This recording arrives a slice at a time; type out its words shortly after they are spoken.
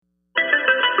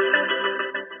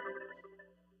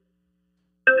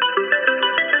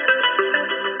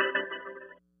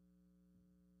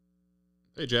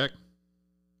Hey, Jack.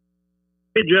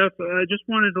 Hey, Jeff. I just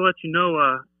wanted to let you know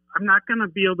I'm not going to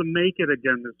be able to make it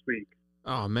again this week.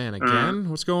 Oh, man, again?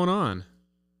 What's going on?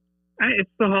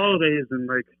 It's the holidays, and,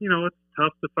 it's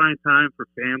tough to find time for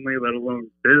family, let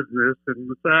alone business. And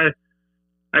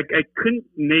I couldn't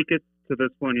make it to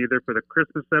this one either for the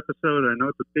Christmas episode. I know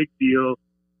it's a big deal.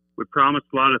 We promised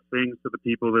a lot of things to the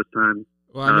people this time.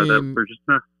 Well, I mean, that we're just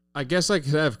not. I guess I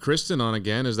could have Kristen on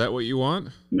again. Is that what you want?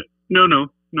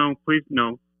 No, please,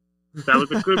 no. That was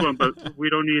a good one, but we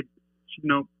don't need.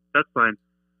 No, that's fine.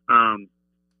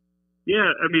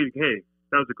 Yeah, I mean, hey,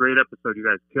 that was a great episode. You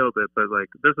guys killed it, but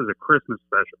this is a Christmas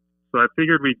special, so I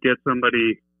figured we'd get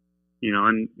somebody,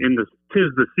 and in this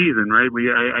 'tis the season, right?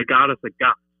 I got us a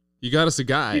guy. You got us a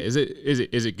guy. Is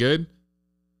it good?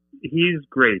 He's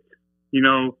great. He's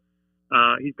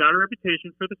got a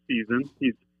reputation for the season.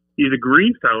 He's a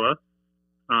green fella.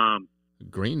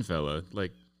 Green fella,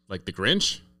 like the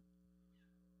Grinch?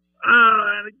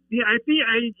 Yeah, I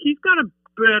think he's got a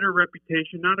better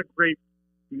reputation. Not a great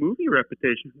movie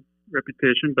reputation, but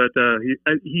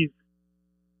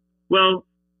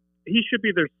he should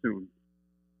be there soon.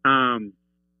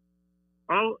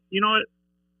 I'll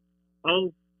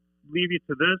leave you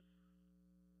to this,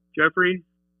 Jeffrey.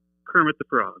 Kermit the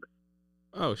Frog.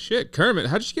 Oh shit, Kermit!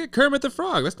 How'd you get Kermit the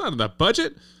Frog? That's not in the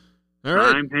budget. All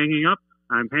right, I'm hanging up.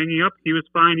 He was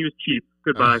fine. He was cheap.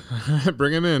 Goodbye.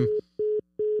 Bring him in.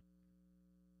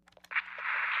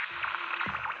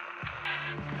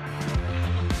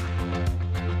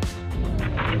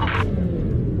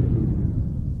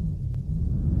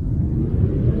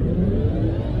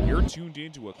 Tuned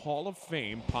into a Hall of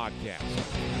Fame podcast.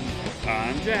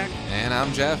 I'm Jack. And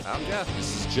I'm Jeff.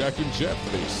 This is Jack and Jeff,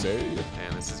 they say.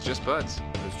 And this is just Buds.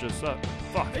 It's just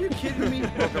Fuck. Are you kidding me?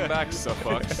 Welcome back,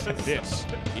 Suffucks. This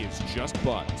is Just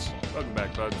Buds. Welcome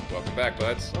back, Buds. Welcome back,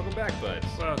 Buds. Welcome back, Buds.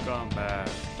 Welcome back.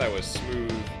 That was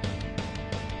smooth.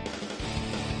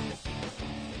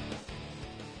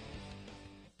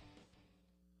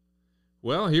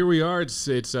 Well, here we are.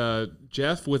 It's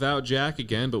Jeff without Jack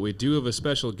again, but we do have a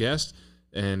special guest.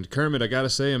 And Kermit, I gotta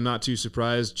say, I'm not too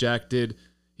surprised.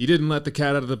 He didn't let the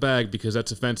cat out of the bag because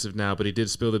that's offensive now, but he did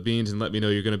spill the beans and let me know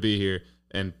you're gonna be here.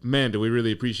 And man, do we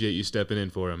really appreciate you stepping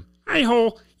in for him.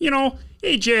 Hi-ho.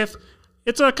 Hey, Jeff.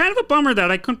 It's kind of a bummer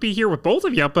that I couldn't be here with both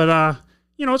of you, but,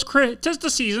 it's just the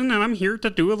season, and I'm here to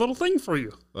do a little thing for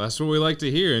you. Well, that's what we like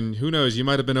to hear, and who knows, you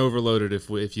might have been overloaded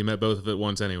if you met both of it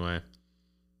once anyway.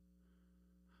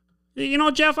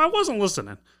 Jeff, I wasn't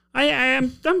listening.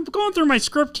 I'm going through my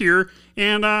script here,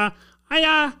 and I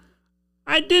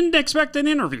didn't expect an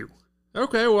interview.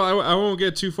 Okay, well, I won't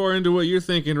get too far into what you're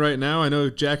thinking right now. I know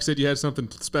Jack said you had something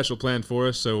special planned for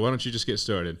us, so why don't you just get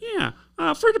started? Yeah,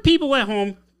 for the people at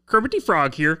home, Kermit the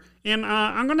Frog here, and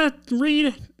I'm going to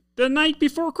read The Night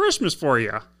Before Christmas for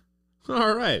you.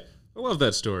 All right, I love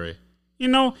that story.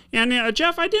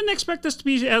 Jeff, I didn't expect this to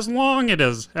be as long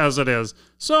as it is,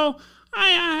 so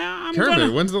I'm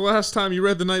Kermit, when's the last time you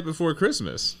read The Night Before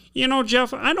Christmas?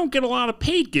 Jeff, I don't get a lot of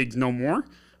paid gigs no more.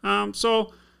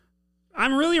 So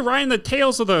I'm really riding the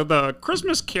tails of the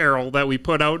Christmas Carol that we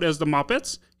put out as the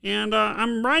Muppets, and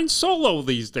I'm riding solo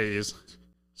these days.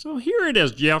 So here it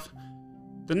is, Jeff.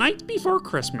 The Night Before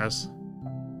Christmas.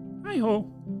 Hi-ho.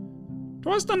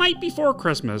 'Twas the night before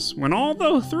Christmas, when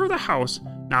through the house,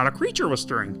 not a creature was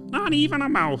stirring, not even a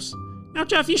mouse. Now,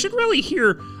 Jeff, you should really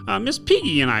hear Miss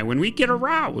Piggy and I when we get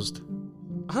aroused.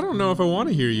 I don't know if I want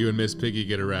to hear you and Miss Piggy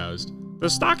get aroused. The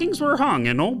stockings were hung,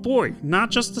 and oh boy,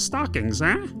 not just the stockings,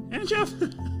 huh? Eh, Jeff?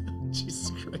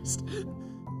 Jesus Christ.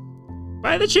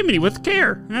 By the chimney with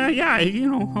care.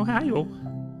 Ohio.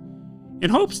 In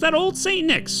hopes that old St.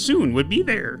 Nick soon would be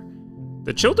there.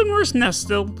 The children were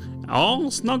nestled,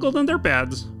 all snuggled in their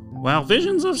beds, while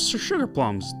visions of sugar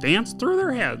plums danced through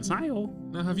their heads. Hi-oh.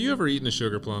 Now, have you ever eaten a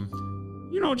sugar plum?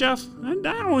 Jeff, I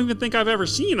don't even think I've ever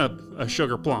seen a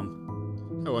sugar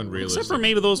plum. How unrealistic. Except for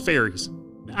maybe those fairies.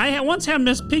 I once had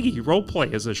Miss Piggy role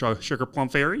play as a sugar plum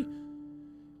fairy.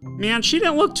 Man, she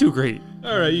didn't look too great.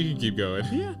 All right, you can keep going.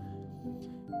 Yeah.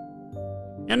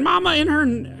 And Mama in her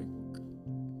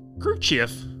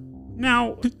kerchief.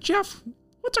 Now, Jeff,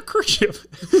 what's a kerchief?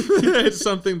 It's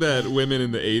something that women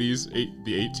in the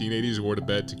 1880s wore to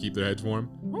bed to keep their heads warm.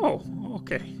 Oh,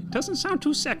 okay. Doesn't sound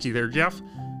too sexy there, Jeff.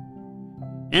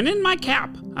 And in my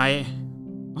cap,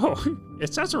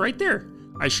 it says it right there.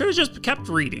 I should have just kept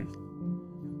reading.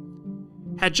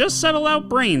 Had just settled out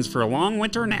brains for a long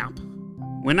winter nap.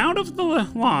 When out of the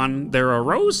lawn there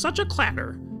arose such a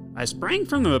clatter, I sprang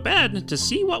from the bed to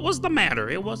see what was the matter.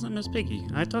 It wasn't Miss Piggy.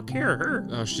 I took care of her.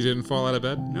 Oh, she didn't fall out of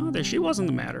bed? No, she wasn't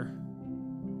the matter.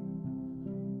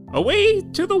 Away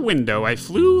to the window I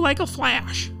flew like a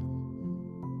flash.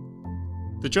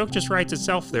 The joke just writes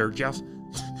itself there, Jeff.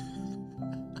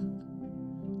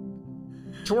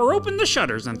 Tore open the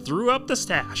shutters and threw up the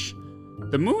stash.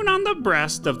 The moon on the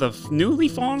breast of the newly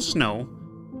fallen snow.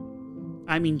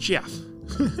 I mean, Jeff.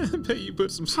 I bet you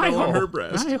put some snow on her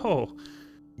breast. Hi-ho.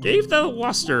 Gave the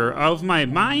luster of my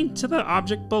mind to the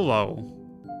object below.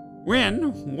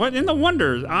 When, what in the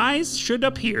wonder's eyes should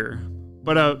appear,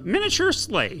 but a miniature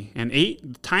sleigh and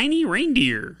 8 tiny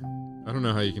reindeer. I don't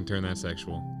know how you can turn that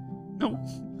sexual. No,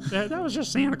 that was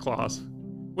just Santa Claus.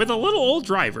 With a little old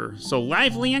driver, so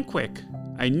lively and quick,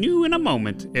 I knew in a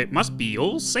moment it must be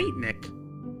old Saint Nick.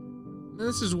 Now,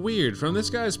 this is weird. From this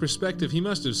guy's perspective, he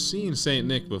must have seen Saint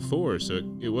Nick before, so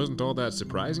it wasn't all that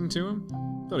surprising to him.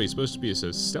 I thought he was supposed to be a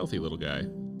stealthy little guy.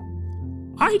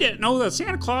 I didn't know that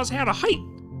Santa Claus had a height.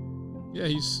 Yeah,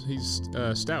 he's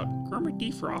stout. Kermit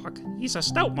the Frog. He's a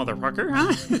stout motherfucker,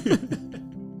 huh?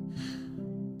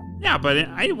 Yeah, but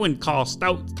I wouldn't call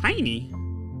stout tiny.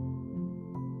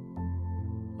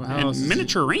 Well, how And else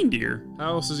miniature reindeer.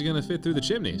 How else is he gonna fit through the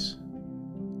chimneys?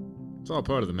 It's all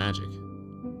part of the magic.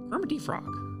 Kermit the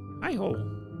Frog. Hi-ho.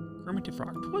 Kermit the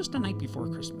Frog. 'Twas the night before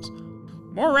Christmas.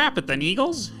 More rapid than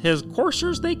eagles, his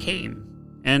coursers they came.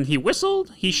 And he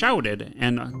whistled, he shouted,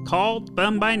 and called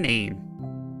them by name.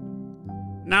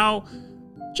 Now,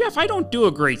 Jeff, I don't do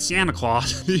a great Santa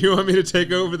Claus. Do you want me to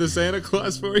take over the Santa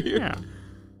Claus for you? Yeah.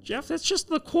 Jeff, that's just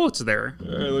the quotes there. All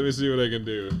right, let me see what I can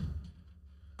do.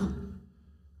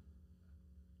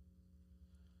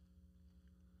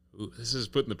 Ooh, this is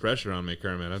putting the pressure on me,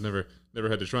 Kermit. I've never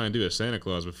had to try and do a Santa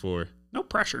Claus before. No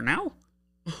pressure now.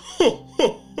 Ho,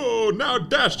 ho, ho! Now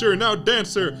Dasher, now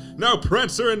Dancer, now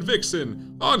Prancer and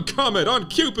Vixen, on Comet, on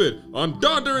Cupid, on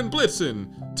Donder and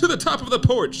Blitzen, to the top of the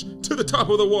porch, to the top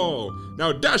of the wall.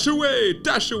 Now dash away,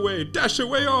 dash away, dash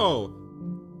away all.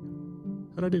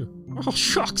 How'd I do? Oh,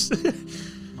 shucks.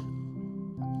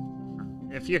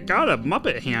 If you got a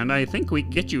Muppet hand, I think we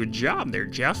could get you a job there,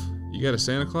 Jeff. You got a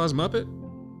Santa Claus Muppet?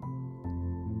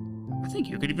 I think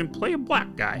you could even play a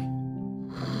black guy.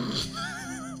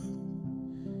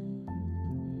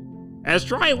 As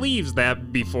dry leaves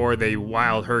that before the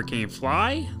wild hurricane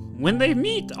fly, when they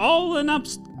meet all an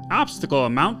obstacle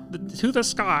amount to the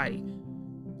sky.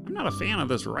 I'm not a fan of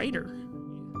this writer.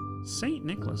 St.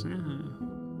 Nicholas,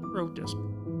 who wrote this?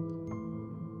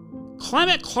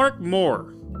 Clement Clark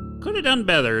Moore. Could have done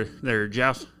better there,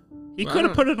 Jeff. He Well, could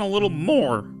have put in a little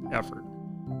more effort.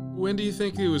 When do you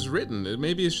think it was written?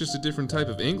 Maybe it's just a different type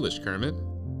of English, Kermit.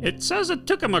 It says it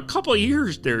took him a couple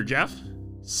years there, Jeff.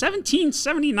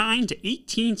 1779 to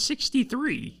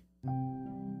 1863.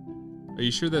 Are you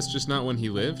sure that's just not when he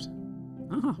lived?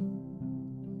 Uh-huh.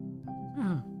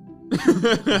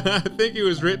 I think it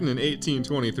was written in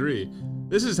 1823.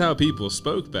 This is how people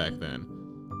spoke back then.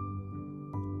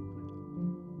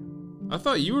 I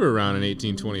thought you were around in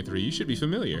 1823. You should be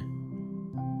familiar.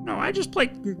 No, I just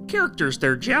play characters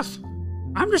there, Jeff.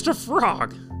 I'm just a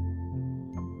frog.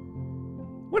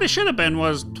 What it should have been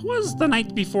was, 'twas the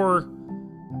night before...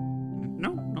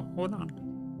 No, hold on.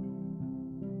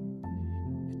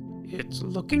 It's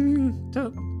looking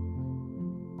to...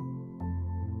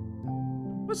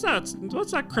 What's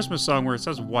that Christmas song where it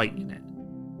says white in it?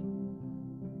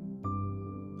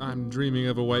 I'm dreaming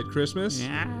of a white Christmas.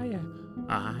 Yeah.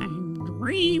 I'm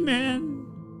dreaming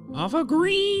of a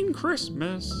green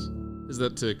Christmas. Is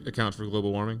that to account for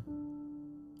global warming?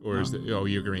 Or is it... Oh,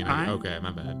 you're green. Okay,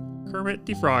 my bad. Kermit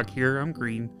the Frog here. I'm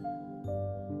green.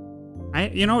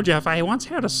 Jeff, I once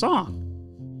had a song.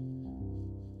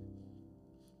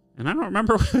 And I don't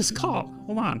remember what it's called.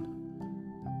 Hold on.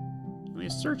 Let me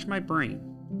search my brain.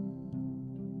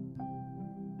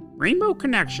 Rainbow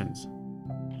Connections.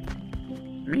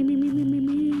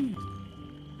 Me.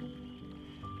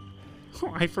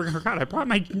 Oh, I forgot. I brought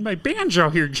my banjo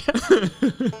here, Jeff.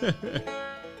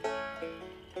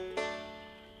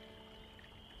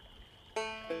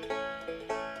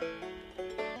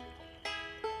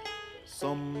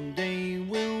 Someday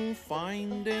we'll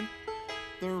find it,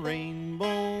 the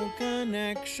rainbow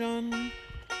connection,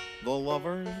 the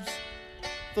lovers,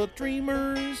 the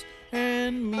dreamers,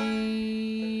 and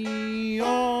me,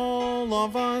 all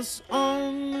of us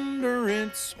under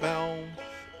its spell.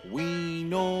 We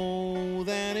know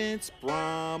that it's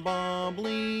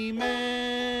probably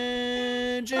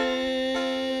magic.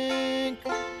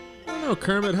 I don't know,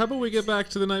 Kermit. How about we get back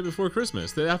to the night before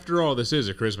Christmas? After all, this is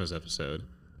a Christmas episode.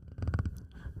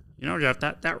 Jeff,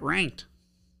 that ranked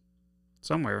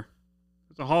somewhere.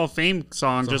 It's a Hall of Fame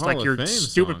song, just like your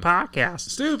stupid podcast.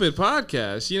 Stupid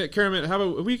podcast. Kermit, how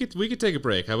about we could take a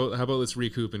break? How about let's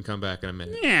recoup and come back in a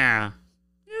minute? Yeah,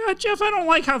 Jeff, I don't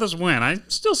like how this went. I'm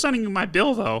still sending you my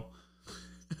bill, though.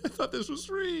 I thought this was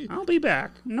free. I'll be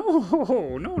back.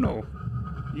 No.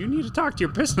 You need to talk to your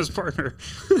business partner.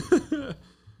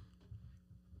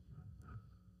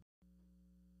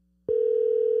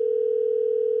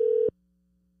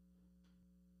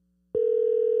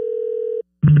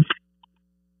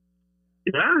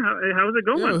 Yeah, how's it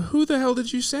going? Yo, who the hell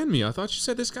did you send me? I thought you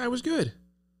said this guy was good.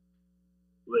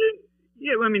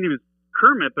 Yeah, well, I mean, he was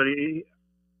Kermit, but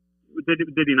did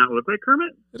he not look like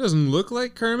Kermit? It doesn't look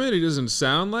like Kermit. He doesn't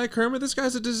sound like Kermit. This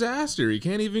guy's a disaster. He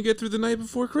can't even get through the night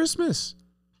before Christmas.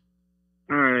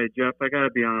 All right, Jeff, I gotta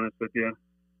be honest with you.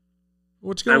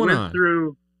 What's going on?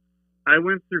 I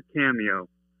went through Cameo.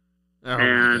 Oh,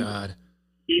 and my God.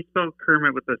 He spelled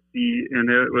Kermit with a C, and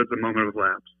it was a moment of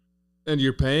lapse. And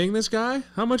you're paying this guy?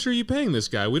 How much are you paying this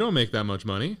guy? We don't make that much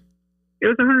money. It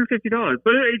was $150.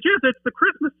 But, Jeff, it's the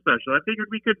Christmas special. I figured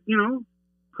we could,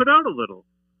 put out a little.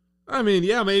 I mean,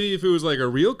 yeah, maybe if it was like a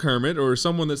real Kermit or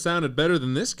someone that sounded better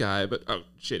than this guy, but oh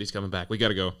shit, he's coming back. We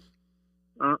gotta go.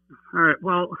 All right,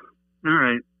 well, all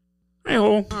right.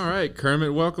 Hey-ho. All right,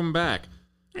 Kermit, welcome back.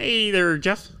 Hey there,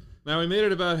 Jeff. Now, we made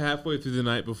it about halfway through the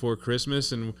night before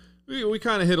Christmas, and we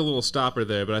kind of hit a little stopper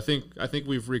there, but I think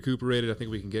we've recuperated. I think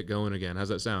we can get going again. How's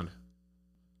that sound?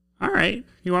 All right.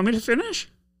 You want me to finish?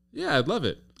 Yeah, I'd love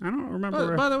it. I don't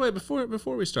remember. By the way,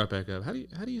 before we start back up, how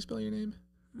do you spell your name?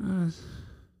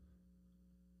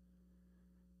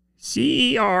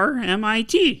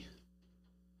 CERMIT.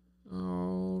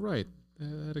 All right,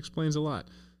 that explains a lot.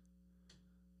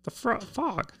 The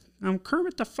fog. I'm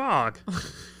Kermit the Frog.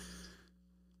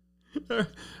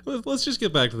 Let's just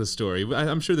get back to the story.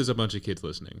 I'm sure there's a bunch of kids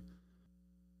listening.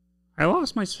 I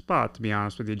lost my spot, to be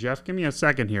honest with you, Jeff. Give me a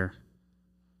second here.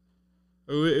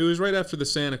 It was right after the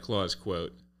Santa Claus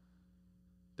quote.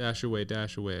 Dash away,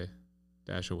 dash away,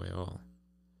 dash away all.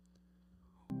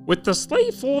 With the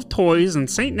sleigh full of toys and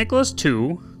St. Nicholas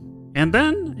too, and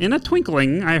then, in a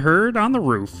twinkling, I heard on the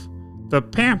roof the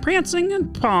prancing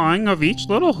and pawing of each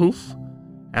little hoof.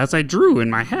 As I drew in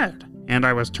my head, and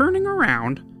I was turning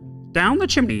around, down the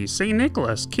chimney St.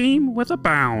 Nicholas came with a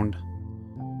bound.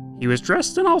 He was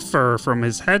dressed in all fur from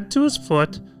his head to his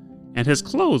foot, and his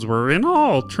clothes were in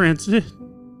all tarnished.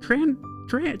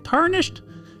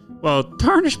 Well,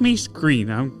 tarnished means green.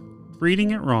 I'm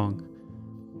reading it wrong.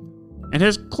 And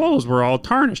his clothes were all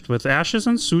tarnished with ashes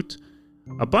and soot.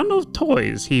 A bundle of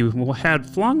toys he had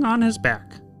flung on his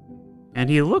back, and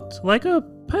he looked like a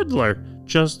peddler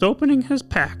just opening his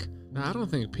pack. Now, I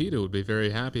don't think Peter would be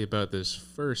very happy about this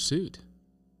fur suit.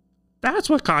 That's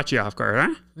what caught you off guard,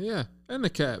 huh? Yeah, and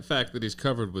the fact that he's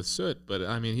covered with soot, but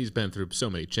I mean, he's been through so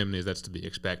many chimneys, that's to be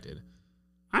expected.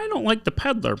 I don't like the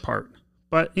peddler part,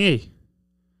 but hey.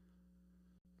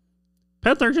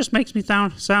 Peddler just makes me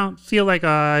feel like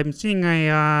I'm seeing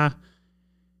a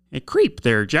creep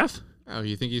there, Jeff. Oh,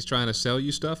 you think he's trying to sell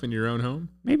you stuff in your own home?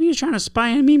 Maybe he's trying to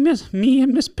spy on me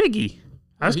and Miss Piggy.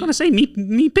 I was going to say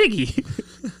me Piggy.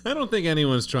 I don't think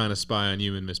anyone's trying to spy on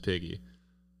you and Miss Piggy.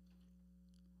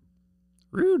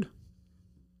 Rude.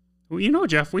 Well,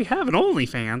 Jeff, we have an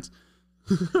OnlyFans.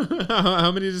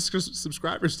 How many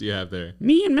subscribers do you have there?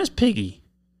 Me and Miss Piggy.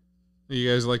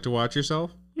 You guys like to watch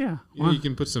yourself? Yeah. You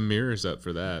can put some mirrors up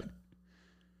for that.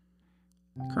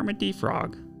 Kermit the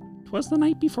Frog. 'Twas the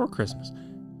night before Christmas.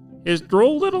 His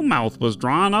droll little mouth was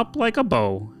drawn up like a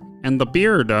bow, and the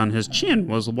beard on his chin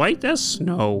was white as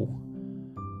snow.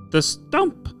 The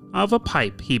stump of a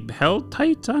pipe he held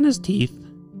tight on his teeth,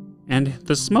 and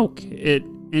the smoke, it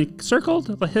encircled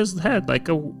his head like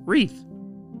a wreath.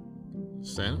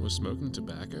 Santa was smoking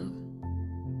tobacco?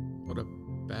 What a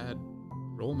bad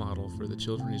role model for the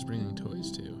children he's bringing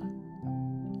toys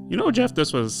to. Jeff,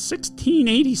 this was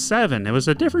 1687. It was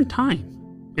a different time.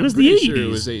 It was I'm the 80s. Sure it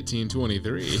was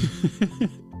 1823.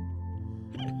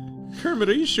 Kermit,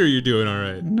 are you sure you're doing all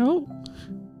right? No.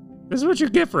 This is what you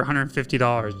get for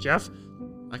 $150, Jeff.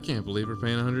 I can't believe we're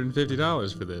paying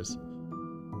 $150 for this.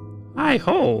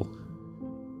 Hi-ho.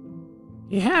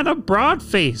 He had a broad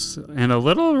face and a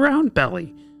little round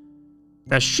belly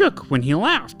that shook when he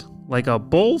laughed like a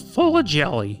bowl full of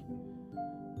jelly.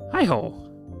 Hi-ho.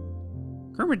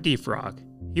 Kermit the Frog.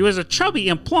 He was a chubby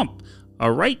and plump, a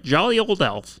right jolly old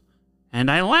elf, and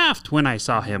I laughed when I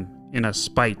saw him, in a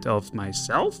spite of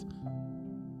myself.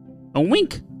 A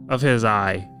wink of his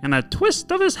eye and a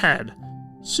twist of his head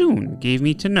soon gave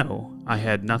me to know I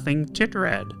had nothing to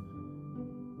dread.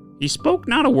 He spoke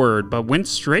not a word, but went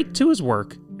straight to his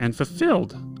work and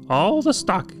fulfilled all the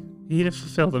stock. He didn't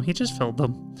fulfill them, he just filled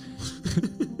them.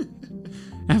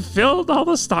 And filled all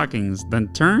the stockings,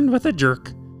 then turned with a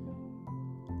jerk.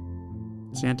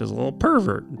 Santa's a little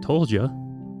pervert, I told you.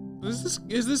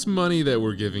 Is this money that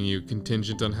we're giving you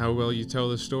contingent on how well you tell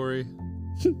the story?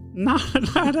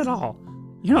 Not at all.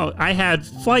 You know, I had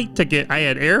flight ticket, I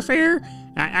had airfare.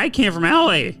 I came from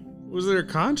LA. Was there a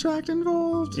contract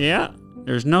involved? Yeah,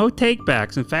 there's no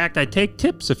takebacks. In fact, I take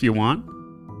tips if you want.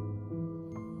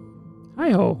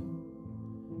 Hi-ho.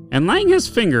 And laying his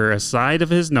finger aside of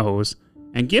his nose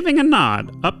and giving a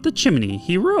nod up the chimney,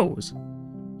 he rose.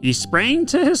 He sprang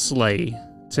to his sleigh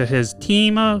to his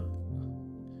team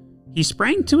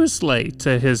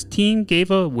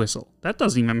gave a whistle. That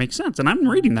doesn't even make sense, and I'm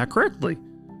reading that correctly.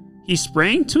 He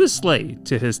sprang to his sleigh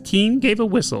to his team gave a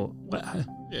whistle.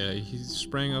 Yeah, he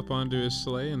sprang up onto his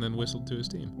sleigh and then whistled to his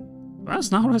team.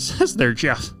 That's not what it says there,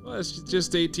 Jeff. Well, it's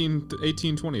just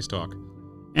 1820s talk.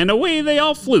 And away they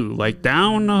all flew like the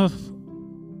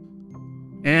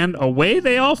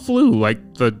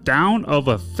down of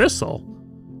a thistle.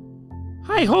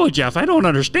 Hi-ho, Jeff, I don't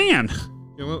understand.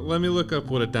 Yeah, let me look up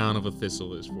what a down of a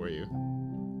thistle is for you.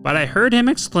 But I heard him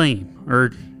exclaim,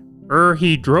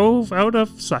 he drove out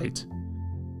of sight.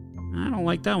 I don't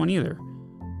like that one either.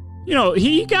 You know,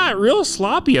 he got real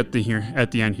sloppy at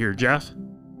the end here, Jeff.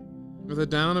 Well, the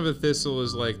down of a thistle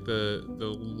is like the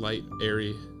light,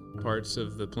 airy parts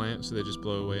of the plant, so they just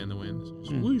blow away in the wind.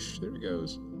 Just whoosh, there it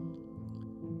goes.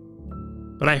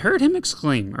 But I heard him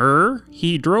exclaim,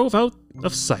 he drove out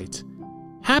of sight.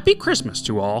 Happy Christmas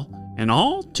to all, and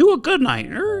all to a good night.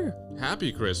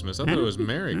 Happy Christmas. I thought it was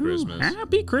Merry Christmas.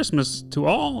 Happy Christmas to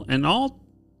all, and all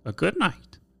a good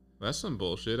night. That's some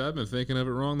bullshit. I've been thinking of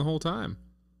it wrong the whole time.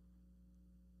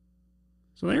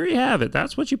 So there you have it.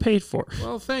 That's what you paid for.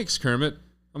 Well, thanks, Kermit.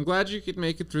 I'm glad you could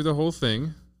make it through the whole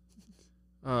thing.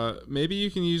 Maybe you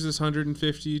can use this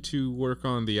 150 to work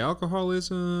on the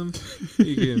alcoholism.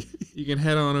 You can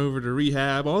head on over to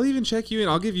rehab. I'll even check you in.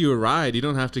 I'll give you a ride. You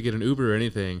don't have to get an Uber or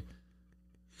anything.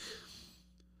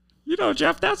 You know,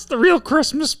 Jeff, that's the real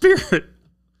Christmas spirit.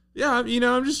 Yeah,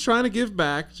 I'm just trying to give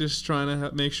back. Just trying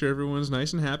to make sure everyone's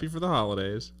nice and happy for the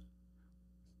holidays.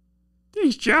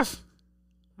 Thanks, Jeff.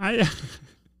 I've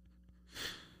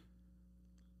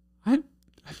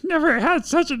never had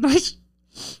such a nice...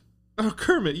 Oh,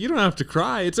 Kermit, you don't have to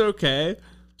cry. It's okay.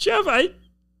 Jeff, I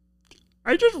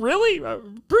just really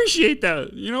appreciate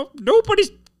that. You know, nobody's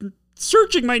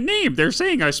searching my name. They're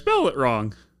saying I spell it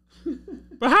wrong.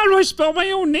 But how do I spell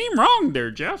my own name wrong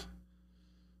there, Jeff?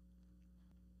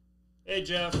 Hey,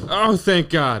 Jeff. Oh, thank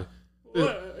God.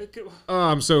 What? Oh,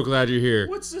 I'm so glad you're here.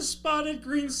 What's this spotted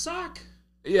green sock?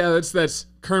 Yeah, that's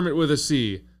Kermit with a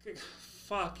C.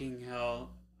 Fucking hell.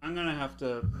 I'm gonna have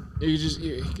to...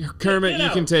 Kermit, you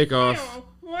can take off.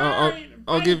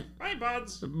 I'll give... Bye,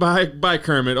 buds. Bye,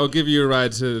 Kermit. I'll give you a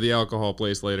ride to the alcohol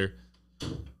place later.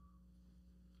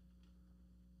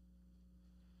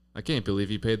 I can't believe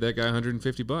you paid that guy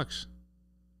 $150.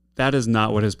 That is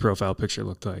not what his profile picture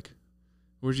looked like.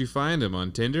 Where'd you find him,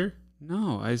 on Tinder?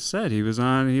 No, I said he was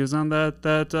on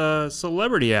that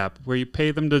celebrity app where you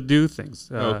pay them to do things.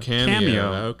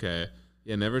 Cameo. Okay.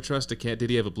 Yeah, never trust a cat.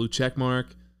 Did he have a blue check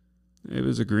mark? It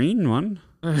was a green one.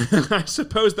 I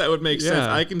suppose that would make sense.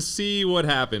 I can see what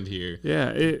happened here.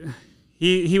 Yeah,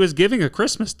 he was giving a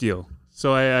Christmas deal,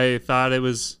 so I thought it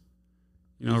was,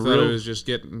 you thought it was just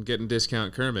getting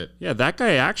discount Kermit. Yeah, that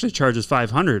guy actually charges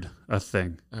 $500 a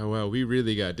thing. Oh well, we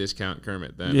really got discount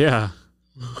Kermit then. Yeah,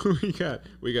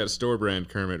 we got store brand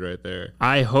Kermit right there.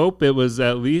 I hope it was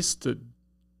at least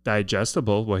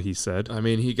digestible what he said. I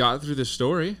mean, he got through the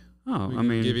story. Oh, we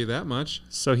can give you that much.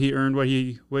 So he earned what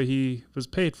he was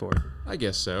paid for. I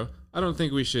guess so. I don't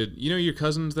think we should. You know your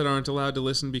cousins that aren't allowed to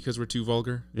listen because we're too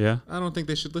vulgar? Yeah. I don't think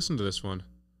they should listen to this one.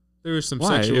 There was some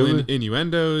sexual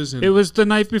innuendos. And it was the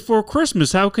night before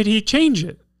Christmas. How could he change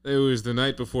it? It was the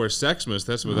night before Sexmas.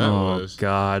 That's what that was. Oh,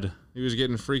 God. He was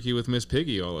getting freaky with Miss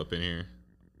Piggy all up in here.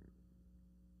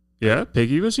 Yeah,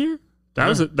 Piggy was here?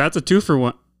 That's a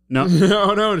 2-for-1. No.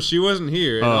 No, she wasn't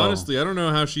here. And honestly, I don't know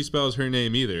how she spells her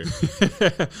name either.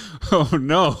 Oh,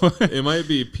 no. It might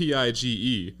be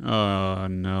Pige. Oh,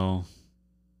 no.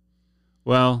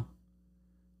 Well,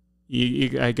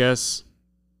 I guess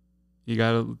you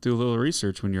got to do a little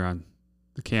research when you're on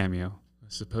the Cameo. I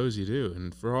suppose you do.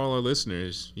 And for all our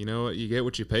listeners, you know what? You get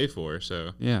what you pay for,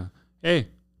 so. Yeah. Hey,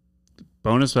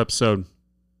 bonus episode.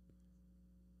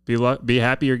 Be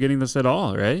happy you're getting this at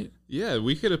all, right? Yeah,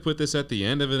 we could have put this at the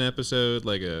end of an episode,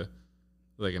 like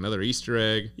another Easter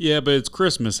egg. Yeah, but it's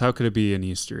Christmas. How could it be an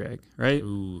Easter egg, right?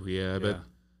 Ooh, yeah, I bet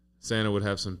Santa would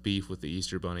have some beef with the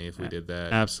Easter Bunny if we did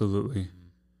that. Absolutely.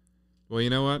 Well, you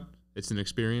know what? It's an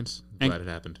experience. I'm glad it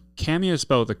happened. Cameo is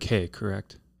spelled with a K,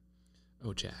 correct?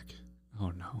 Oh, Jack.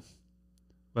 Oh, no.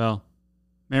 Well,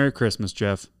 Merry Christmas,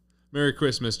 Jeff. Merry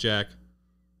Christmas, Jack.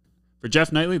 For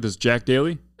Jeff Knightley, this is Jack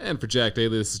Daly. And for Jack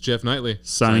Daly, this is Jeff Knightley.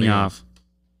 Signing off.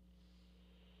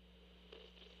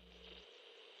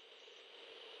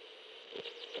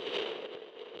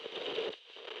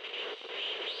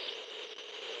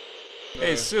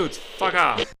 Hey, Suits, fuck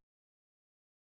off.